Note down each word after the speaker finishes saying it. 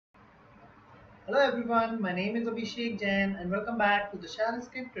Hello everyone, my name is Abhishek Jain and welcome back to the Shell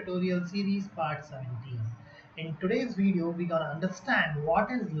Script tutorial series part 17. In today's video, we're gonna understand what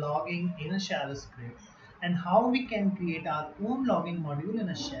is logging in a shell script and how we can create our own logging module in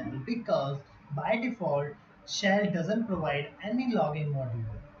a shell because by default, shell doesn't provide any logging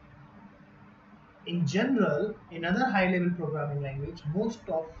module. In general, in other high-level programming language, most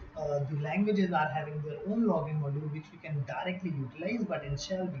of the languages are having their own logging module which we can directly utilize, but in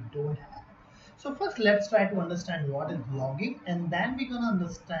shell we don't have. So first let's try to understand what is logging, and then we're gonna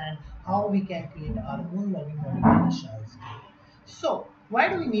understand how we can create our own logging module in a shell script. So why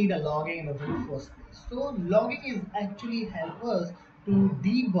do we need a logging in the very first place? So logging is actually help us to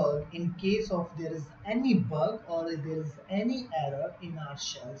debug in case of there is any bug or if there is any error in our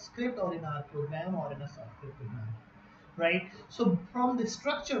shell script or in our program or in a software program, right? So from the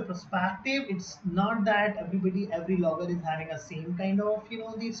structure perspective, it's not that every logger is having a same kind of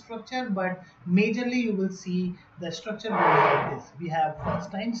the structure, but majorly you will see the structure goes like this. We have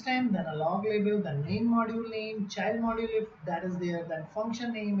first timestamp, then a log label, then main module name, child module if that is there, then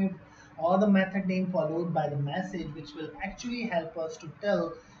function name if or the method name followed by the message, which will actually help us to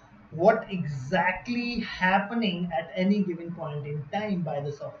tell what exactly happening at any given point in time by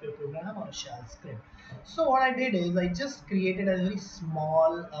the software program or shell script. So what I did is I just created a very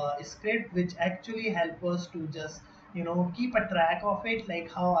small script which actually help us to just keep a track of it,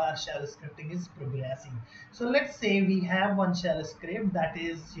 like how our shell scripting is progressing. So let's say we have one shell script that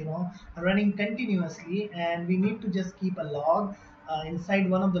is running continuously, and we need to just keep a log inside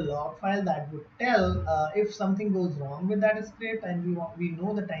one of the log file that would tell if something goes wrong with that script, and we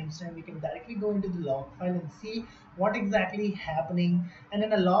know the timestamp. We can directly go into the log file and see what exactly happening. And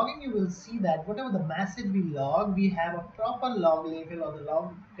in a logging, you will see that whatever the message we log, we have a proper log label or the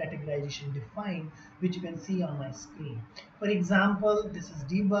log categorization defined, which you can see on my screen. For example, this is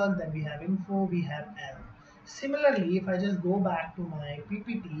debug, then we have info, we have error. Similarly, if I just go back to my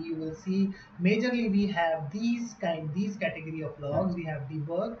PPT, you will see majorly we have these category of logs. We have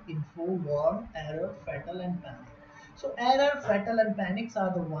debug, info, warn, error, fatal, and panic. So error, fatal, and panics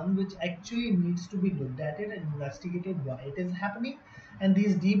are the one which actually needs to be looked at it and investigated why it is happening. And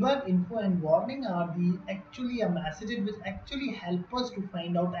these debug, info, and warning are the actually a messages which actually help us to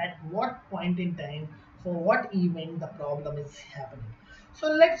find out at what point in time for what event the problem is happening. So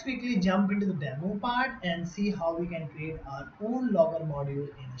let's quickly jump into the demo part and see how we can create our own logger module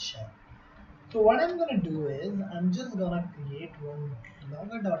in a shell. So what I'm gonna do is I'm just gonna create one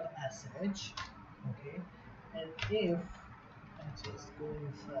logger.sh, okay, and if I just go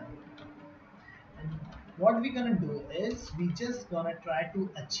inside, and what we're gonna do is we just gonna try to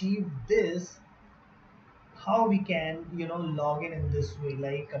achieve this, how we can log in this way.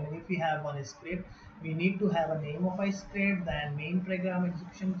 Like, I mean, if we have one script, we need to have a name of a script, then main program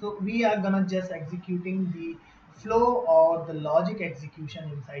execution. So we are gonna just executing the flow or the logic execution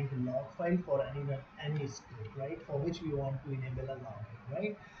inside the log file for any script, right, for which we want to enable a login,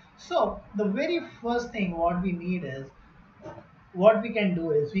 right? So the very first thing what we need is, what we can do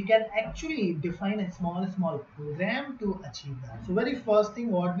is we can actually define a small program to achieve that. So very first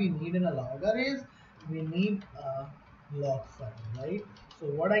thing what we need in a logger is we need a log file, right? So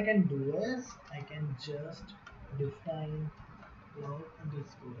what I can do is I can just define log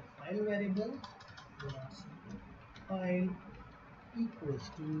underscore file variable plus file equals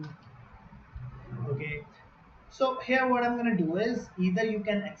to, okay. So here what I'm going to do is either you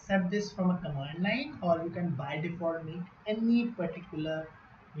can accept this from a command line, or you can by default make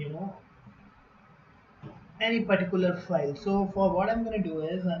you know, any particular file. So for what I'm going to do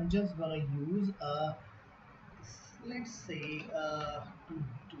is I'm just going to use a, let's say to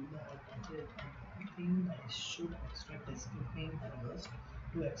do that, I think I should extract the script name first.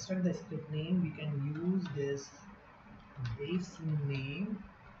 To extract the script name, we can use this base name,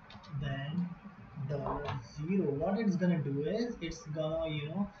 then $0. What it's gonna do is it's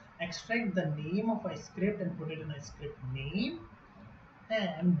gonna extract the name of a script and put it in a script name,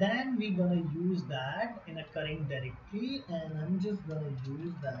 and then we're gonna use that in a current directory, and I'm just gonna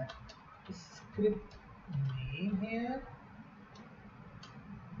use that script name here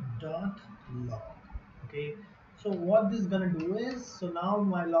dot log, okay. So what this is gonna do is, so now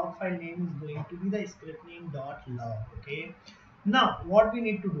my log file name is going to be the script name dot log, okay. Now what we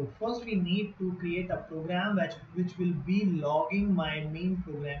need to do, first we need to create a program which will be logging my main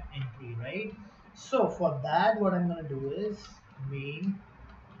program entry, right? So for that, what I'm gonna do is main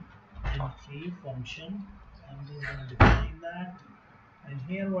entry function. I'm just gonna define that, and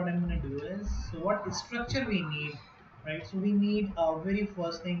here what I'm going to do is, so what structure we need, right? So we need, very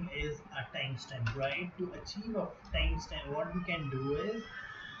first thing is a timestamp, right? To achieve a timestamp, what we can do is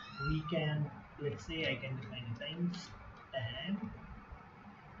we can let's say I can define it times and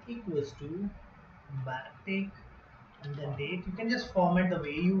equals to backtick and then date. You can just format the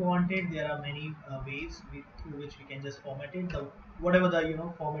way you want it. There are many ways through which we can just format it, the whatever the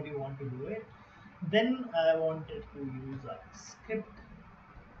format you want to do it. Then I wanted to use a script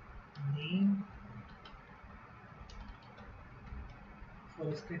name.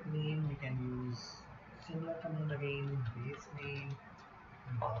 For script name we can use similar command again, base name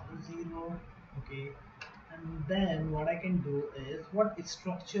 $0. Okay, and then what I can do is what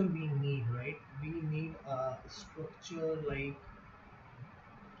structure we need, right? We need a structure like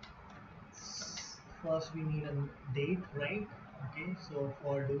first we need a date, right? Okay, so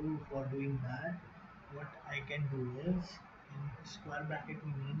for doing that, what I can do is in square bracket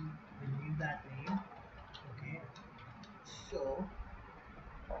we need that name. Okay, so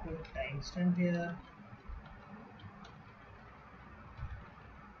put timestamp here.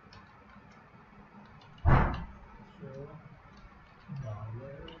 So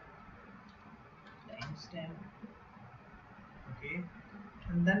dollar timestamp. Okay,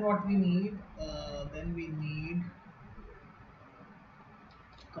 and then what we need, then we need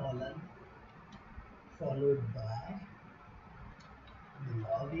colon followed by the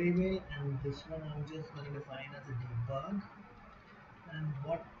log label, and this one I'm just going to define as a debug. And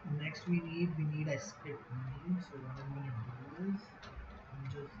what next we need a script name. So what I'm going to do is I'm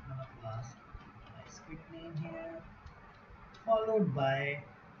just going to pass my script name here followed by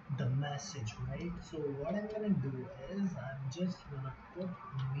the message, right? So what I'm going to do is I'm just going to put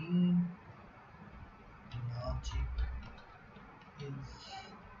main logic is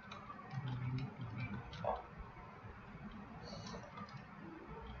going to be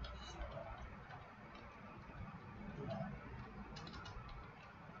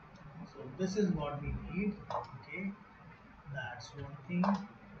so this is what we need. Okay, that's one thing.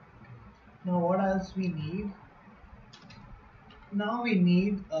 Now what else we need? Now we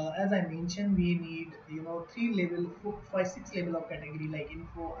need, as I mentioned, we need 6 level of category like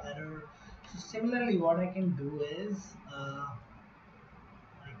info, error. So similarly, what I can do is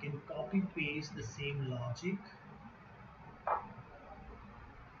I can copy paste the same logic.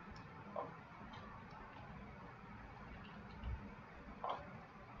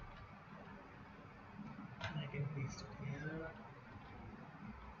 I can paste it here.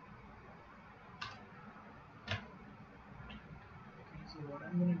 Okay, so what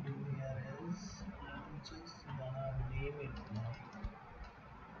I'm gonna do here is I'm just gonna name it like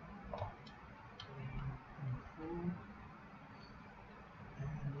info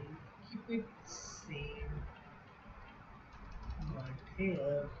and keep it same, but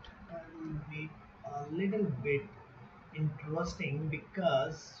here I will make a little bit interesting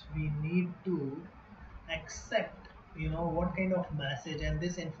because we need to accept what kind of message, and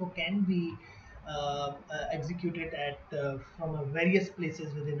this info can be executed at from various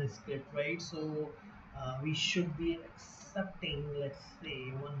places within a script, right? So we should be accepting, let's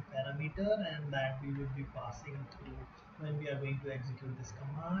say, one parameter, and that we will be passing through when we are going to execute this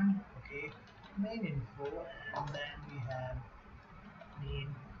command. Okay, main info, and then we have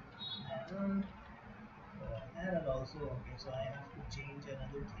main error. Error also. Okay, so I have to change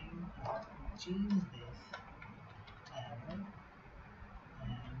another thing. I have to change this error,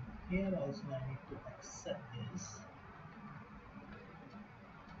 and here also I need to accept this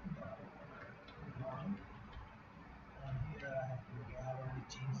one, and here I have to, okay, I have already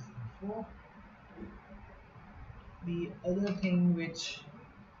changed info. The other thing which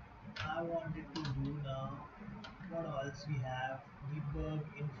I wanted to do now, what else we have? Debug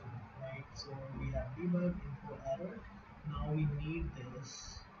info, right? So we have debug info error. Now we need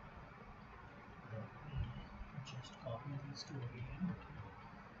this. Let me just copy these two again.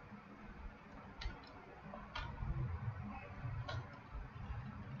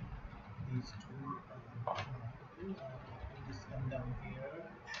 These two just come down here.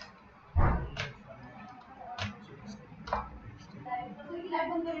 If I just paste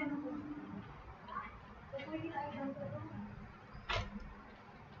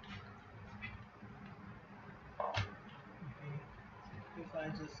okay, if I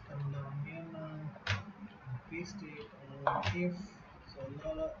just come down here now and paste it, and if so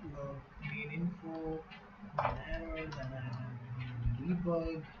log main info, main error, then I have main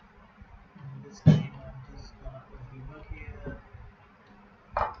debug. In this time I'm just gonna put debug here.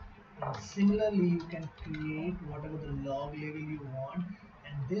 And similarly, you can create whatever the log level you want.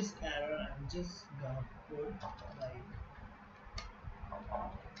 And this error, I'm just gonna put like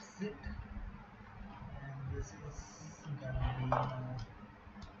exit, and this is gonna be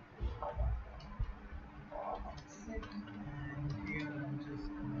exit. And here I'm just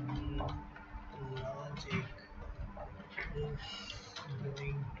gonna name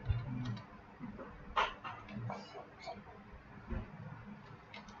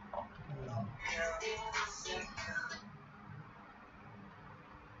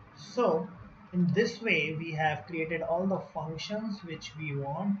So in this way we have created all the functions which we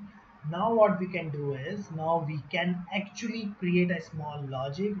want. Now what we can do is, now we can actually create a small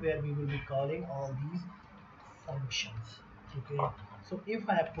logic where we will be calling all these functions. Okay, so if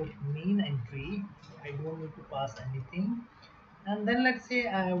I put main entry, I don't need to pass anything, and then let's say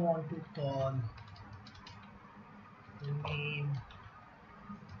I want to call main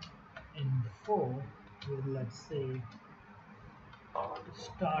info with, let's say,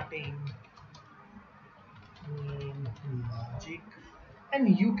 starting main logic,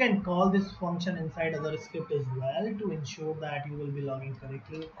 and you can call this function inside other script as well to ensure that you will be logging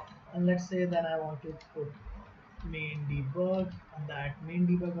correctly. And let's say that I want to put main debug, and that main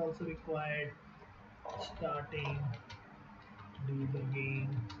debug also required starting debugging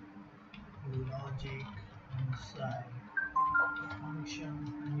logic inside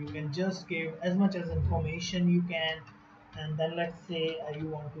function, and you can just give as much as information you can. And then let's say you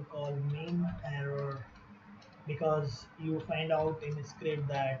want to call main error, because you find out in a script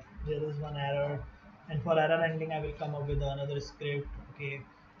that there is one error, and for error handling I will come up with another script. Okay,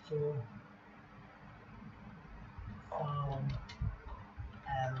 so found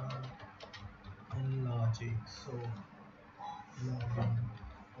error in logic, so logging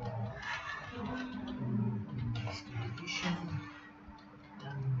for investigation,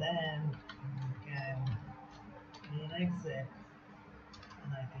 and then you can main exit,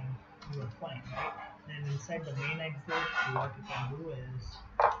 and I think you are fine, right? And inside the main exit, what you can do is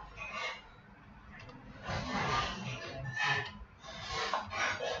exit.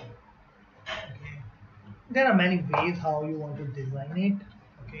 Okay, there are many ways how you want to design it.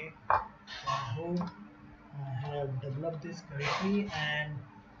 Okay, I hope I have developed this correctly, and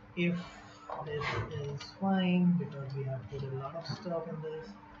if this is fine, because we have put a lot of stuff in this,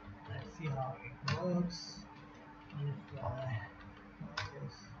 let's see how it works. And if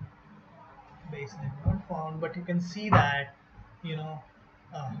yes, base name not found, but you can see that, you know,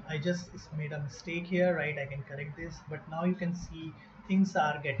 I just made a mistake here, right? I can correct this, but now you can see things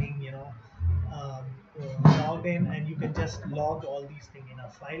are getting, um, logged in, and you can just log all these things in a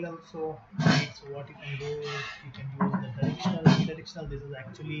file also, right? So what you can do is you can use the directional. This is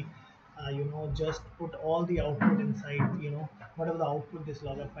actually just put all the output inside, whatever the output this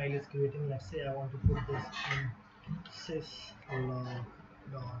logger file is creating. Let's say I want to put this in syslog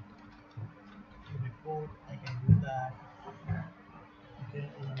dot report, I can do that. Okay,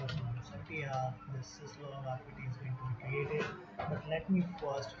 this syslog RPT is going to be created, but let me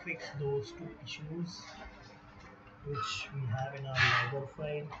first fix those two issues which we have in our logger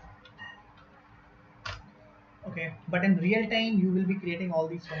file. Okay, but in real time you will be creating all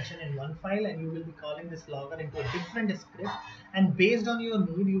these functions in one file, and you will be calling this logger into a different script, and based on your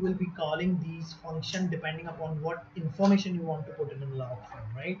need you will be calling these functions depending upon what information you want to put in the log file,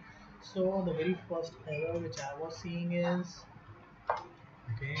 right? So the very first error which I was seeing is,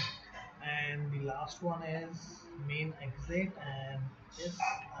 okay, and the last one is main exit, and yes,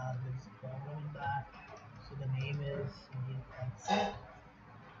 there is a problem in that. So the name is main exit,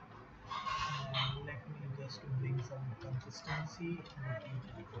 and let me just bring some consistency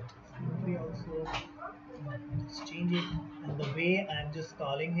and we also let me just change it. And the way I'm just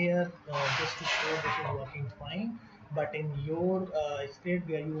calling here, just to show this is working fine, but in your state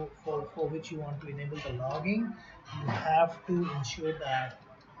where you for which you want to enable the logging, you have to ensure that,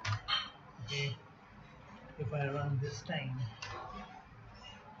 okay, if I run this time,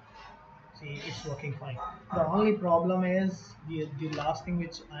 see, it's working fine. The only problem is the last thing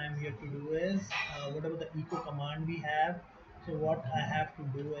which I am here to do is, whatever the echo command we have. So what I have to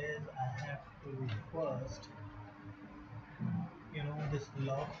do is I have to first, this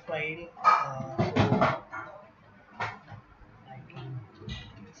log file, so I can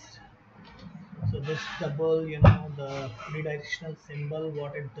just, so this double, the redirectional symbol,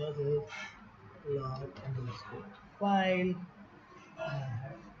 what it does is log underscore file. I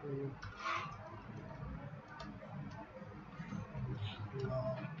have to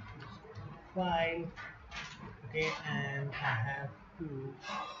log file, okay, and I have to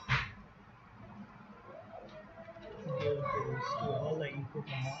give this to all the echo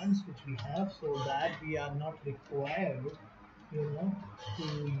commands which we have, so that we are not required, to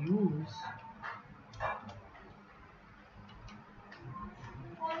use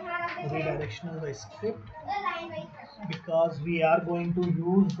redirectional script, because we are going to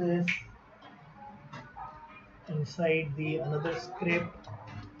use this inside the another script.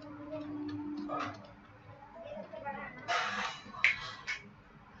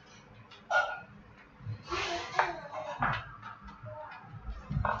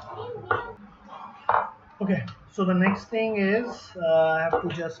 Okay, So the next thing is I have to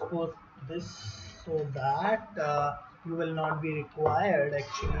just put this so that you will not be required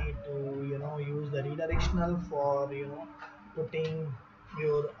actually to use the redirectional for putting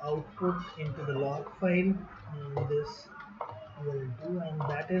your output into the log file. This will do, and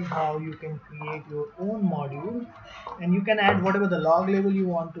that is how you can create your own module, and you can add whatever the log level you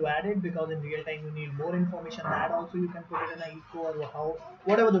want to add it, because in real time you need more information. That also you can put it in a echo or how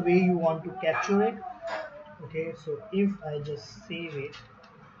whatever the way you want to capture it. Okay, so if I just save it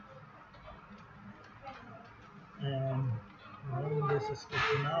and run this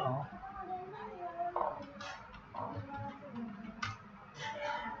script now.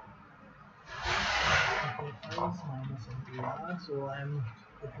 Okay, files minus ntr. So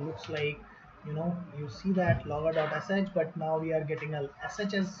it looks like you see that logger.sh, but now we are getting a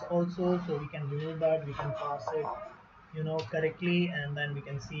shs also, so we can remove that. We can parse it correctly, and then we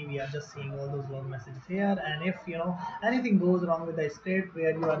can see we are just seeing all those log messages here. And if anything goes wrong with the script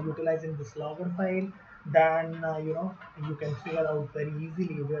where you are utilizing this logger file, then you can figure out very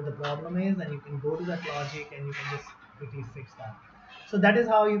easily where the problem is, and you can go to that logic and you can just quickly fix that. So that is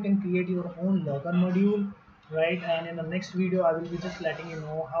how you can create your own logger module, right? And in the next video I will be just letting you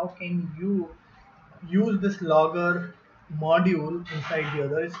know how can you use this logger module inside the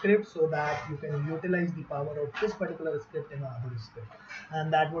other script, so that you can utilize the power of this particular script in another script,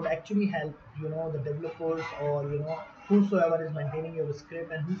 and that would actually help the developers, or whosoever is maintaining your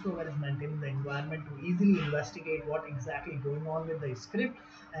script and whosoever is maintaining the environment, to easily investigate what exactly going on with the script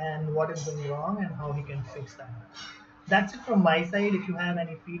and what is going wrong and how he can fix that. That's it from my side. If you have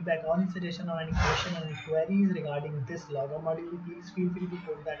any feedback or any suggestion or any question or any queries regarding this logger module, please feel free to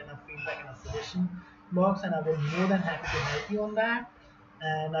put that in a feedback and a suggestion box, and I will more than happy to help you on that.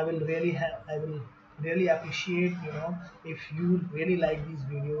 And I will really appreciate if you really like this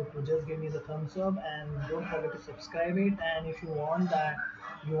video, to just give me the thumbs up, and don't forget to subscribe it. And if you want that,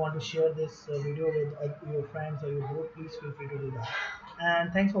 you want to share this video with your friends or your group, please feel free to do that.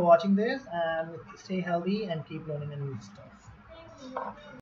 And thanks for watching this, and stay healthy and keep learning the new stuff.